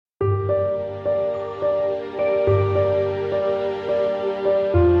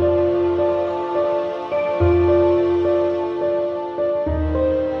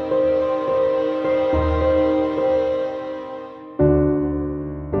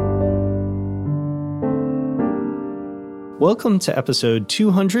Welcome to episode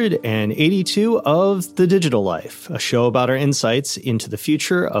 282 of The Digital Life, a show about our insights into the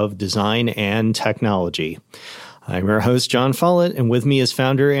future of design and technology. I'm your host, John Follett, and with me is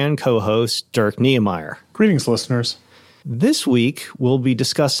founder and co-host Dirk Niemeyer. Greetings, listeners. This week, we'll be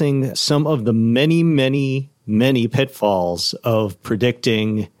discussing some of the many pitfalls of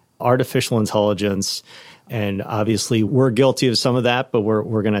predicting artificial intelligence. And obviously, we're guilty of some of that, but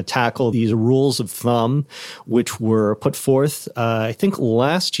we're going to tackle these rules of thumb, which were put forth, I think,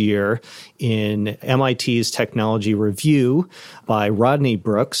 last year in MIT's Technology Review by Rodney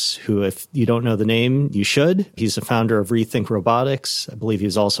Brooks, who, if you don't know the name, you should. He's the founder of Rethink Robotics. I believe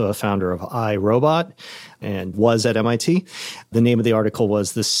he's also a founder of iRobot and was at MIT. The name of the article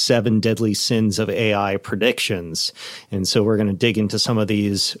was The 7 Deadly Sins of AI Predictions. And so we're going to dig into some of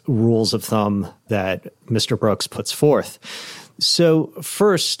these rules of thumb that Mr. Brooks puts forth. So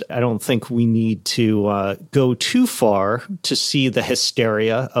first, I don't think we need to go too far to see the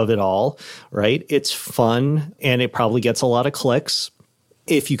hysteria of it all, right? It's fun, and it probably gets a lot of clicks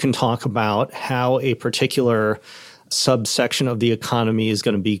if you can talk about how a particular subsection of the economy is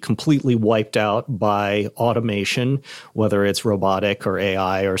going to be completely wiped out by automation, whether it's robotic or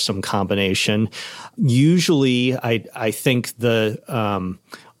AI or some combination. Usually, I think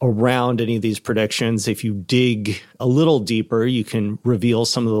around any of these predictions, if you dig a little deeper, you can reveal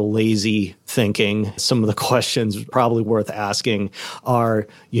some of the lazy thinking. Some of the questions probably worth asking are,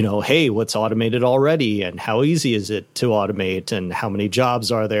 hey, what's automated already? And how easy is it to automate? And how many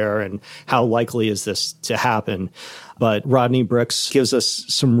jobs are there? And how likely is this to happen? But Rodney Brooks gives us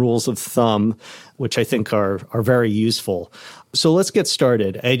some rules of thumb, which I think are very useful. So let's get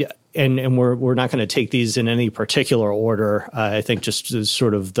started. And we're not going to take these in any particular order. I think just as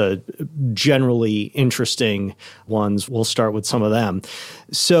sort of the generally interesting ones, we'll start with some of them.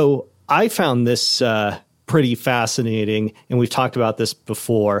 So I found this pretty fascinating, and we've talked about this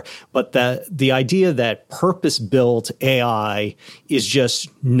before, but the idea that purpose-built AI is just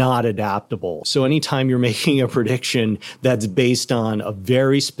not adaptable. So anytime you're making a prediction that's based on a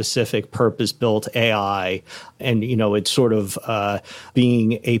very specific purpose-built AI, and it's sort of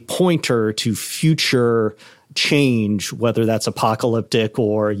being a pointer to future change, whether that's apocalyptic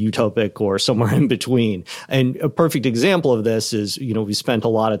or utopic or somewhere in between. And a perfect example of this is, we spent a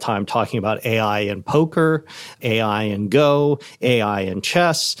lot of time talking about AI in poker, AI in Go, AI in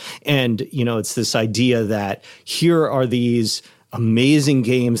chess. And, it's this idea that here are these amazing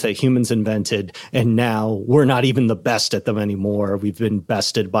games that humans invented, and now we're not even the best at them anymore. We've been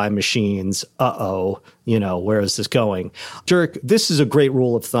bested by machines. Where is this going? Dirk, this is a great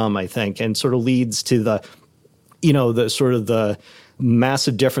rule of thumb, I think, and sort of leads to the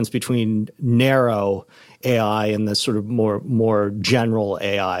massive difference between narrow AI and the sort of more general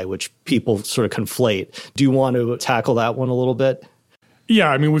AI, which people sort of conflate. Do you want to tackle that one a little bit? Yeah,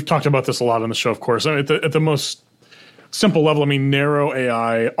 I mean, we've talked about this a lot on the show, of course. I mean, at the most simple level, narrow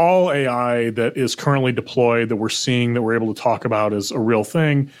AI, all AI that is currently deployed that we're seeing, that we're able to talk about as a real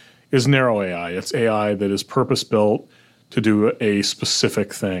thing, is narrow AI. It's AI that is purpose-built to do a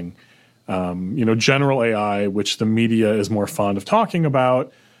specific thing. General AI, which the media is more fond of talking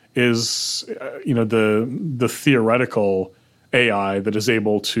about, is the theoretical AI that is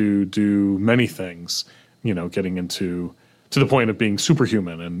able to do many things. Getting to the point of being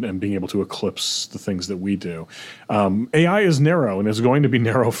superhuman and being able to eclipse the things that we do. AI is narrow and is going to be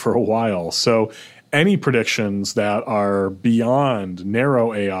narrow for a while. So any predictions that are beyond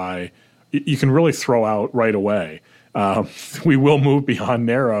narrow AI, you can really throw out right away. We will move beyond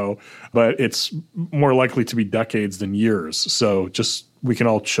narrow, but it's more likely to be decades than years. So we can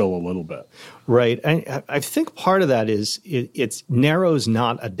all chill a little bit. Right. I think part of that is it's narrow is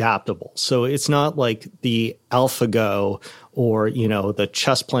not adaptable. So it's not like the AlphaGo or, the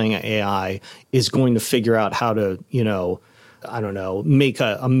chess playing AI is going to figure out how to, make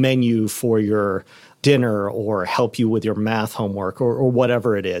a menu for your dinner or help you with your math homework or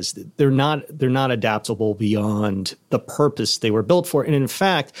whatever it is. They're not adaptable beyond the purpose they were built for. And in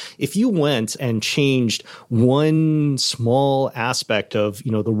fact, if you went and changed one small aspect of,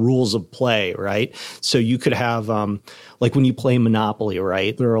 the rules of play, right? So you could have, like when you play Monopoly,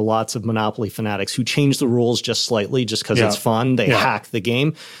 right? There are lots of Monopoly fanatics who change the rules just slightly just because it's fun. They hack the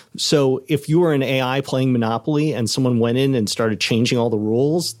game. So if you were an AI playing Monopoly and someone went in and started changing all the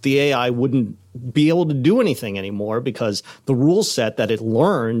rules, the AI wouldn't be able to do anything anymore because the rule set that it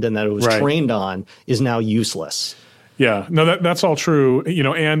learned and that it was trained on is now useless. Yeah, no, that's all true.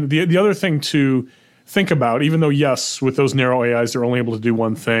 And the other thing to think about, even though, yes, with those narrow AIs, they're only able to do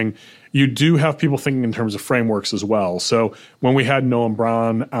one thing, you do have people thinking in terms of frameworks as well. So when we had Noam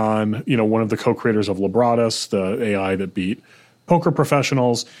Braun on, one of the co-creators of Libratus, the AI that beat poker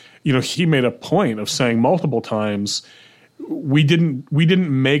professionals, he made a point of saying multiple times, we didn't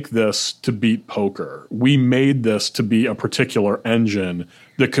make this to beat poker. We made this to be a particular engine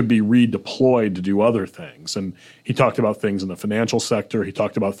that could be redeployed to do other things. And he talked about things in the financial sector. He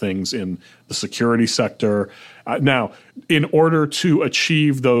talked about things in the security sector. Now, in order to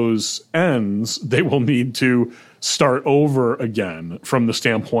achieve those ends, they will need to start over again from the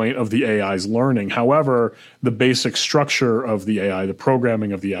standpoint of the AI's learning. However, the basic structure of the AI, the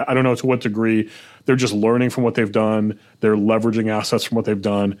programming of the AI, I don't know to what degree they're just learning from what they've done. They're leveraging assets from what they've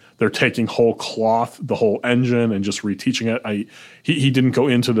done. They're taking whole cloth, the whole engine, and just reteaching it. He didn't go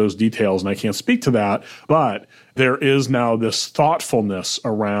into those details, and I can't speak to that. But there is now this thoughtfulness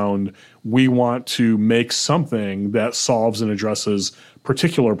around, we want to make something that solves and addresses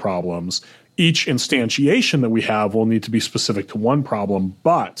particular problems. Each instantiation that we have will need to be specific to one problem,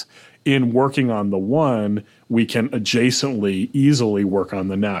 but in working on the one, we can adjacently easily work on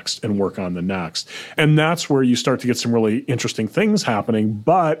the next and work on the next. And that's where you start to get some really interesting things happening,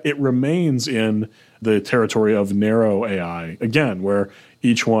 but it remains in the territory of narrow AI, again, where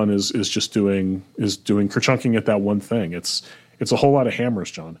each one is doing kerchunking at that one thing. It's a whole lot of hammers,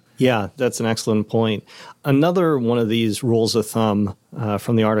 John. Yeah, that's an excellent point. Another one of these rules of thumb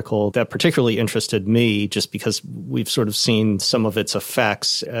from the article that particularly interested me, just because we've sort of seen some of its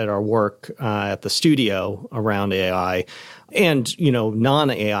effects at our work at the studio around AI and,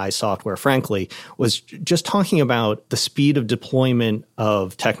 non-AI software, frankly, was just talking about the speed of deployment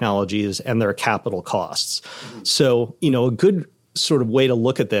of technologies and their capital costs. Mm-hmm. So, a good sort of way to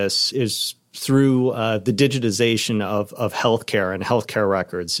look at this is through the digitization of healthcare and healthcare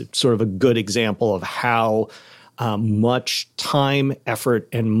records. It's sort of a good example of how much time, effort,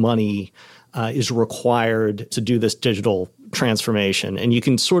 and money is required to do this digital transformation. And you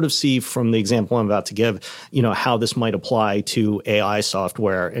can sort of see from the example I'm about to give, how this might apply to AI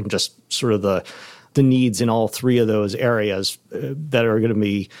software and just sort of the needs in all three of those areas that are going to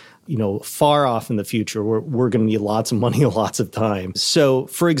be far off in the future. We're going to need lots of money and lots of time. So,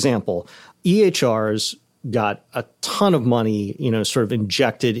 for example, EHRs got a ton of money, sort of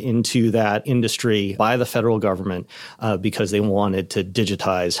injected into that industry by the federal government because they wanted to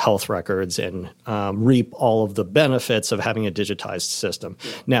digitize health records and reap all of the benefits of having a digitized system.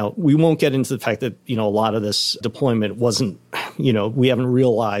 Yeah. Now, we won't get into the fact that, a lot of this deployment wasn't, we haven't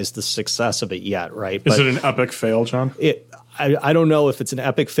realized the success of it yet, right? Is it an epic fail, John? I don't know if it's an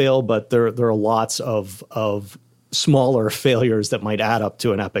epic fail, but there are lots of smaller failures that might add up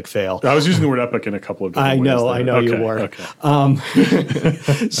to an epic fail. I was using the word epic in a couple of different ways. I know you were. Okay.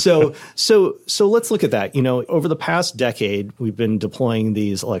 So let's look at that. Over the past decade, we've been deploying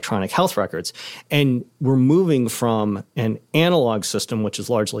these electronic health records, and we're moving from an analog system, which is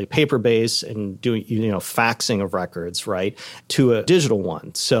largely paper-based and doing, faxing of records, right, to a digital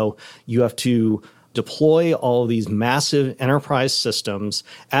one. So you have to deploy all of these massive enterprise systems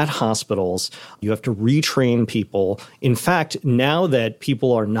at hospitals. You have to retrain people. In fact, now that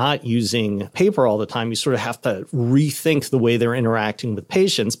people are not using paper all the time, you sort of have to rethink the way they're interacting with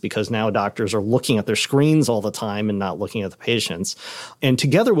patients because now doctors are looking at their screens all the time and not looking at the patients. And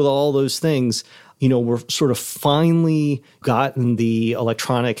together with all those things, we're sort of finally gotten the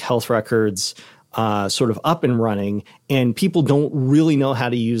electronic health records sort of up and running, and people don't really know how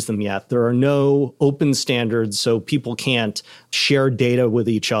to use them yet. There are no open standards, so people can't share data with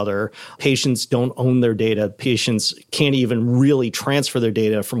each other. Patients don't own their data. Patients can't even really transfer their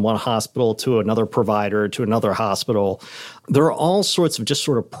data from one hospital to another provider to another hospital. There are all sorts of just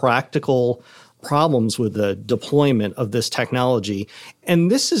sort of practical problems with the deployment of this technology. And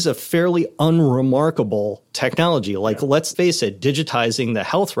this is a fairly unremarkable technology. Let's face it, digitizing the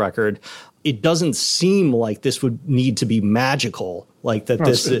health record, it doesn't seem like this would need to be magical.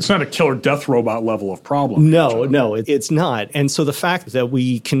 It's not a killer death robot level of problem. No, it's not. And so the fact that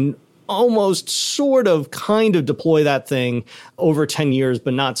we can almost sort of kind of deploy that thing over 10 years,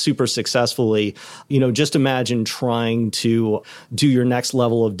 but not super successfully. Just imagine trying to do your next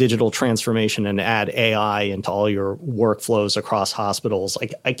level of digital transformation and add AI into all your workflows across hospitals.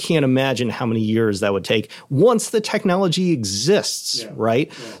 I can't imagine how many years that would take once the technology exists,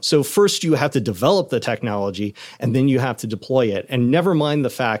 right? Yeah. So first you have to develop the technology and then you have to deploy it. And never mind the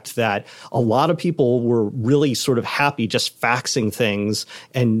fact that a lot of people were really sort of happy just faxing things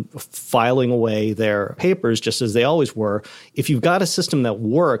and filing away their papers just as they always were. If you've got a system that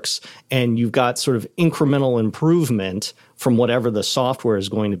works and you've got sort of incremental improvement from whatever the software is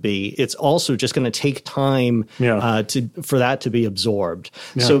going to be, it's also just going to take time for that to be absorbed.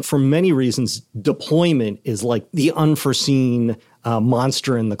 Yeah. So for many reasons, deployment is like the unforeseen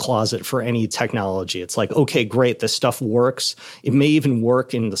monster in the closet for any technology. It's like, okay, great, this stuff works. It may even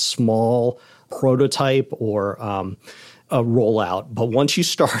work in the small prototype or a rollout. But once you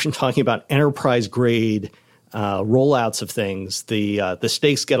start talking about enterprise grade rollouts of things, the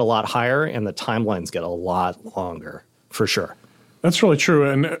stakes get a lot higher and the timelines get a lot longer. For sure. That's really true.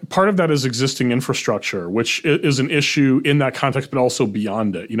 And part of that is existing infrastructure, which is an issue in that context, but also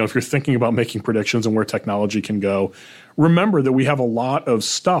beyond it. If you're thinking about making predictions and where technology can go, remember that we have a lot of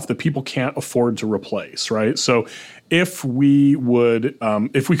stuff that people can't afford to replace, right? So if we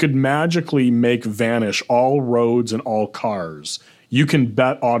could magically make vanish all roads and all cars, you can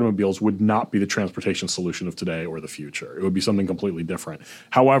bet automobiles would not be the transportation solution of today or the future. It would be something completely different.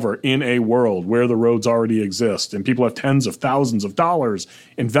 However, in a world where the roads already exist and people have tens of thousands of dollars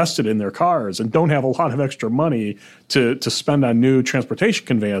invested in their cars and don't have a lot of extra money to spend on new transportation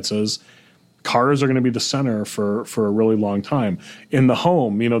conveyances, cars are going to be the center for a really long time. In the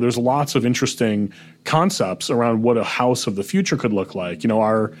home, there's lots of interesting concepts around what a house of the future could look like.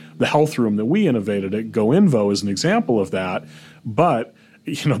 The health room that we innovated at GoInvo is an example of that. But,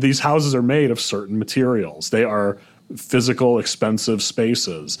 these houses are made of certain materials. They are physical, expensive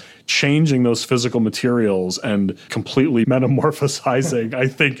spaces. Changing those physical materials and completely metamorphosizing, I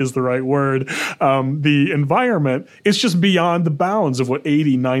think is the right word, the environment, it's just beyond the bounds of what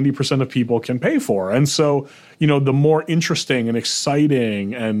 80-90% of people can pay for. And so, the more interesting and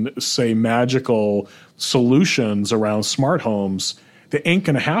exciting and, say, magical solutions around smart homes, they ain't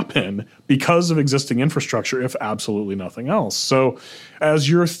going to happen because of existing infrastructure, if absolutely nothing else. So as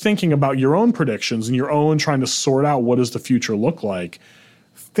you're thinking about your own predictions and your own trying to sort out what does the future look like,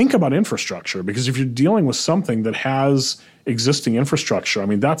 think about infrastructure. Because if you're dealing with something that has existing infrastructure,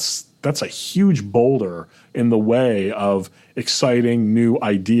 that's a huge boulder in the way of exciting new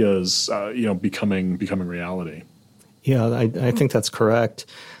ideas, becoming reality. Yeah, I think that's correct.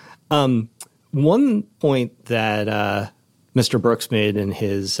 One point that Mr. Brooks made in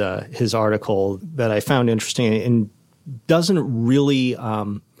his article that I found interesting and doesn't really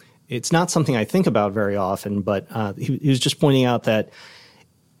it's not something I think about very often, but he was just pointing out that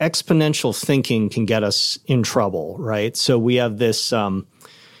exponential thinking can get us in trouble, right? So we have this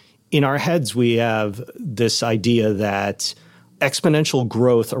in our heads, we have this idea that exponential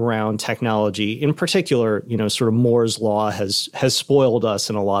growth around technology, in particular, sort of Moore's law has spoiled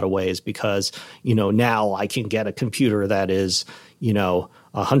us in a lot of ways because, now I can get a computer that is,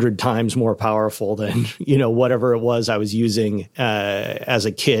 100 times more powerful than, whatever it was I was using as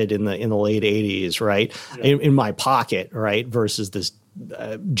a kid in the late 80s, right? Yeah. In my pocket, right? Versus this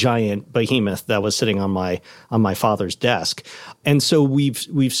giant behemoth that was sitting on my father's desk. And so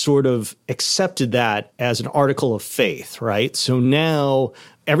we've sort of accepted that as an article of faith, right? So now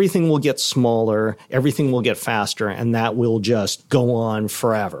everything will get smaller, everything will get faster, and that will just go on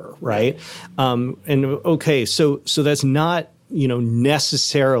forever, right? So that's not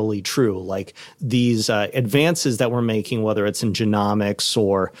necessarily true. Like these advances that we're making, whether it's in genomics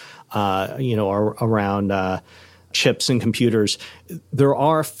or around chips and computers, there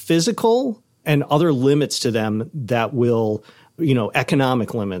are physical and other limits to them that will,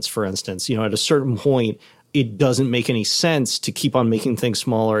 economic limits, for instance. At a certain point, it doesn't make any sense to keep on making things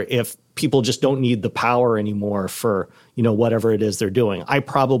smaller if people just don't need the power anymore for, whatever it is they're doing. I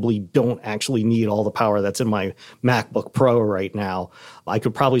probably don't actually need all the power that's in my MacBook Pro right now. I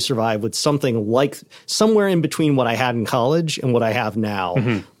could probably survive with something like somewhere in between what I had in college and what I have now.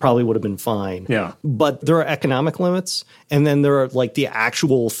 Mm-hmm. Probably would have been fine. Yeah. But there are economic limits, and then there are like the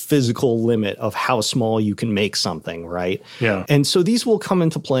actual physical limit of how small you can make something, right? Yeah. And so these will come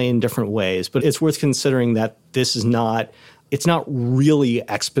into play in different ways, but it's worth considering that this is it's not really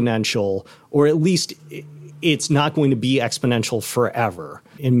exponential, or at least it's not going to be exponential forever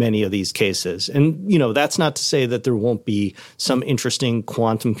in many of these cases. And, that's not to say that there won't be some interesting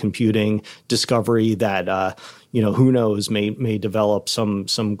quantum computing discovery that, who knows, may develop some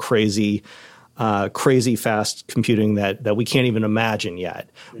crazy fast computing that we can't even imagine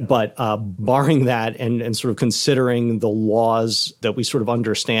yet. Yeah. But barring that and sort of considering the laws that we sort of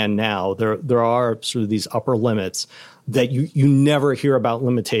understand now, there are sort of these upper limits that you never hear about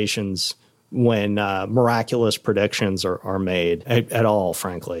limitations when miraculous predictions are made at all,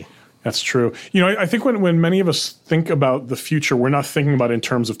 frankly. That's true. I think when many of us think about the future, we're not thinking about it in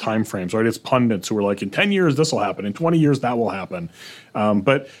terms of time frames, right? It's pundits who are like, in 10 years, this will happen. In 20 years, that will happen.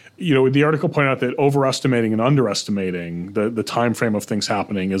 But the article pointed out that overestimating and underestimating the time frame of things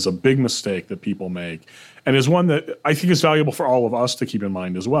happening is a big mistake that people make, and is one that I think is valuable for all of us to keep in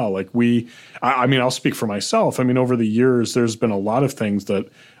mind as well. Like I'll speak for myself. Over the years, there's been a lot of things that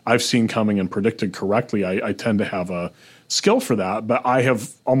I've seen coming and predicted correctly. I tend to have a skill for that, but I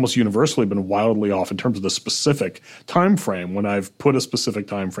have almost universally been wildly off in terms of the specific time frame when I've put a specific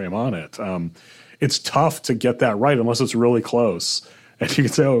time frame on it. It's tough to get that right unless it's really close. And you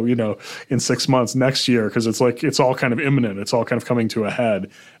can say, in 6 months, next year, because it's all kind of imminent. It's all kind of coming to a head.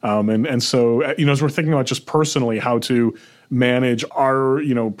 And so, as we're thinking about just personally how to manage our,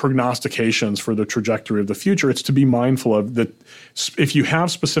 prognostications for the trajectory of the future, it's to be mindful of that. If you have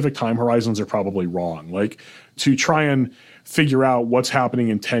specific time horizons, they're probably wrong. Like to try and figure out what's happening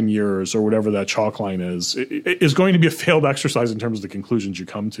in 10 years or whatever that chalk line is going to be a failed exercise in terms of the conclusions you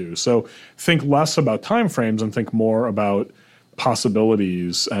come to. So think less about time frames and think more about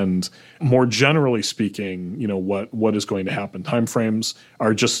possibilities, and more generally speaking, what is going to happen. Time frames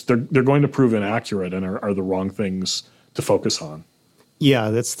are just they're going to prove inaccurate and are the wrong things to focus on. Yeah,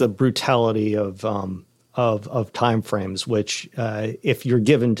 that's the brutality of time frames, which if you're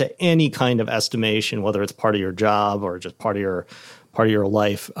given to any kind of estimation, whether it's part of your job or just part of your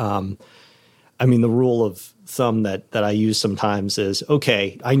life, the rule of thumb that I use sometimes is,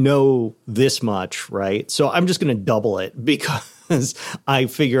 okay, I know this much, right? So I'm just going to double it because I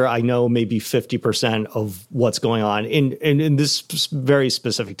figure I know maybe 50% of what's going on. And this is very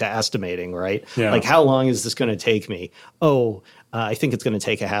specific to estimating, right? Yeah. Like, how long is this going to take me? I think it's going to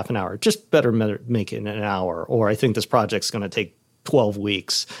take a half an hour. Just better make it in an hour. Or I think this project's going to take 12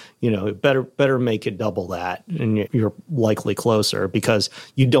 weeks. Better make it double that, and you're likely closer because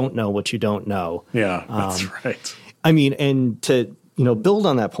you don't know what you don't know. Yeah, that's right. And to build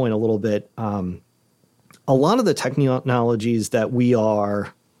on that point a little bit, a lot of the technologies that we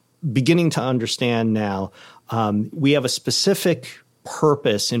are beginning to understand now, we have a specific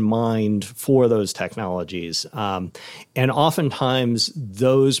purpose in mind for those technologies. And oftentimes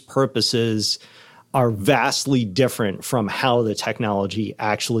those purposes are vastly different from how the technology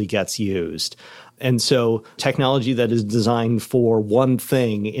actually gets used. And so technology that is designed for one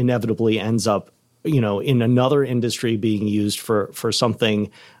thing inevitably ends up, in another industry being used for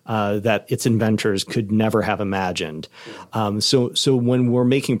something that its inventors could never have imagined. So when we're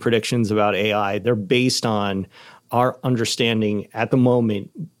making predictions about AI, they're based on our understanding at the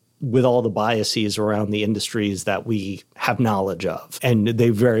moment with all the biases around the industries that we have knowledge of. And they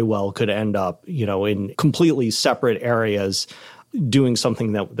very well could end up, in completely separate areas doing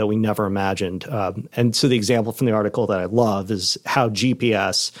something that we never imagined. And so the example from the article that I love is how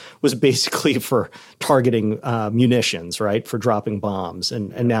GPS was basically for targeting munitions, right, for dropping bombs.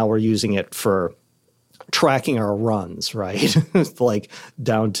 And now we're using it for tracking our runs, right, like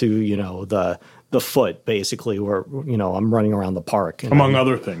down to, the foot, basically, where, I'm running around the park. Among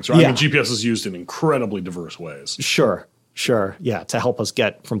other things, right? Yeah. GPS is used in incredibly diverse ways. Sure. Yeah, to help us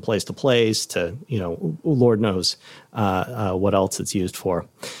get from place to place to, Lord knows what else it's used for.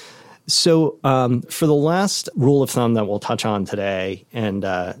 So for the last rule of thumb that we'll touch on today, and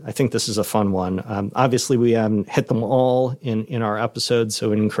I think this is a fun one, obviously we haven't hit them all in our episodes,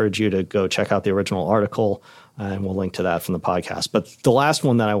 so we encourage you to go check out the original article, and we'll link to that from the podcast. But the last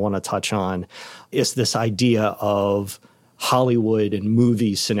one that I want to touch on is this idea of Hollywood and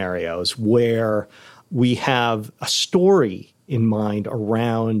movie scenarios where we have a story in mind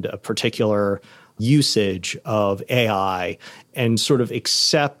around a particular usage of AI and sort of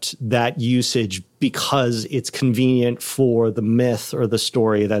accept that usage because it's convenient for the myth or the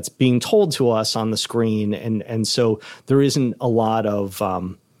story that's being told to us on the screen. And so there isn't a lot of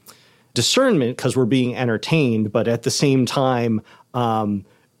discernment because we're being entertained, but at the same time,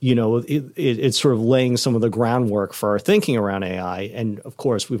 it's sort of laying some of the groundwork for our thinking around AI. And of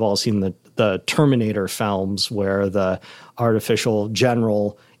course, we've all seen the Terminator films where the artificial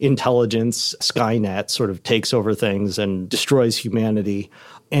general intelligence, Skynet, sort of takes over things and destroys humanity.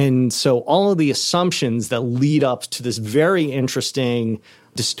 And so all of the assumptions that lead up to this very interesting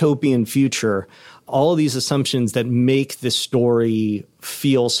dystopian future, all of these assumptions that make this story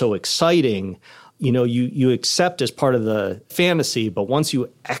feel so exciting, you accept as part of the fantasy, but once you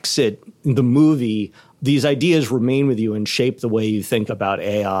exit the movie, these ideas remain with you and shape the way you think about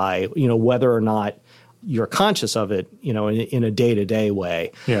AI, whether or not you're conscious of it, in a day-to-day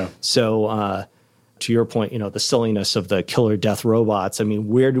way. Yeah. So to your point, the silliness of the killer death robots.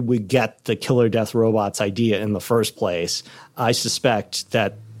 Where did we get the killer death robots idea in the first place? I suspect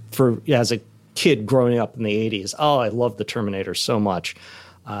that as a kid growing up in the 80s, I love the Terminator so much.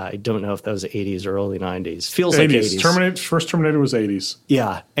 I don't know if that was 80s or early 90s. Feels 80s. like 80s. First Terminator was 80s.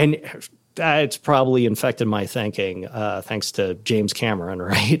 Yeah, and it's probably infected my thinking, thanks to James Cameron,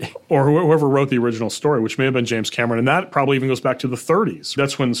 right? Or whoever wrote the original story, which may have been James Cameron. And that probably even goes back to the 30s.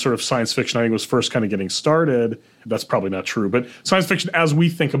 That's when sort of science fiction, I think, was first kind of getting started. That's probably not true. But science fiction, as we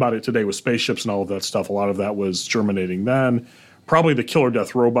think about it today with spaceships and all of that stuff, a lot of that was germinating then. Probably the killer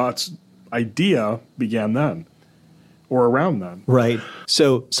death robots idea began then, or around then. Right.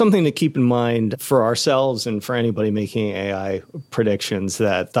 So something to keep in mind for ourselves and for anybody making AI predictions,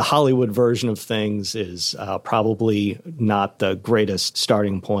 that the Hollywood version of things is probably not the greatest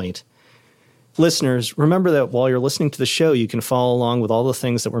starting point. Listeners, remember that while you're listening to the show, you can follow along with all the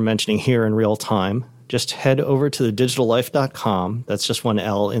things that we're mentioning here in real time. Just head over to thedigitallife.com, that's just one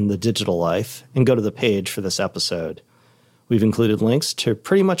L in the digital life, and go to the page for this episode. We've included links to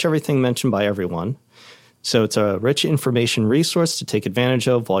pretty much everything mentioned by everyone. So it's a rich information resource to take advantage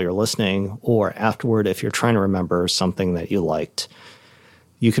of while you're listening or afterward if you're trying to remember something that you liked.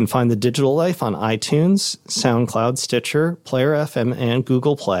 You can find The Digital Life on iTunes, SoundCloud, Stitcher, Player FM, and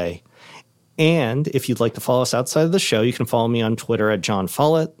Google Play. And if you'd like to follow us outside of the show, you can follow me on Twitter at John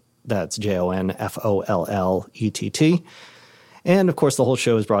Follett. That's JONFOLLETT. And of course, the whole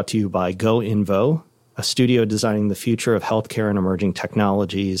show is brought to you by GoInvo, a studio designing the future of healthcare and emerging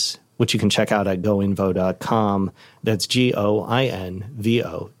technologies, which you can check out at goinvo.com. That's GOINVO.com.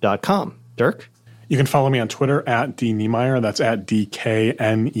 Dirk? You can follow me on Twitter at DNemeyer. That's at DKNEMEYER.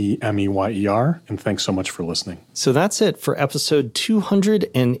 And thanks so much for listening. So that's it for episode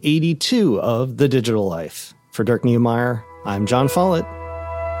 282 of The Digital Life. For Dirk Niemeyer, I'm John Follett,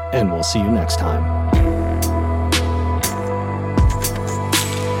 and we'll see you next time.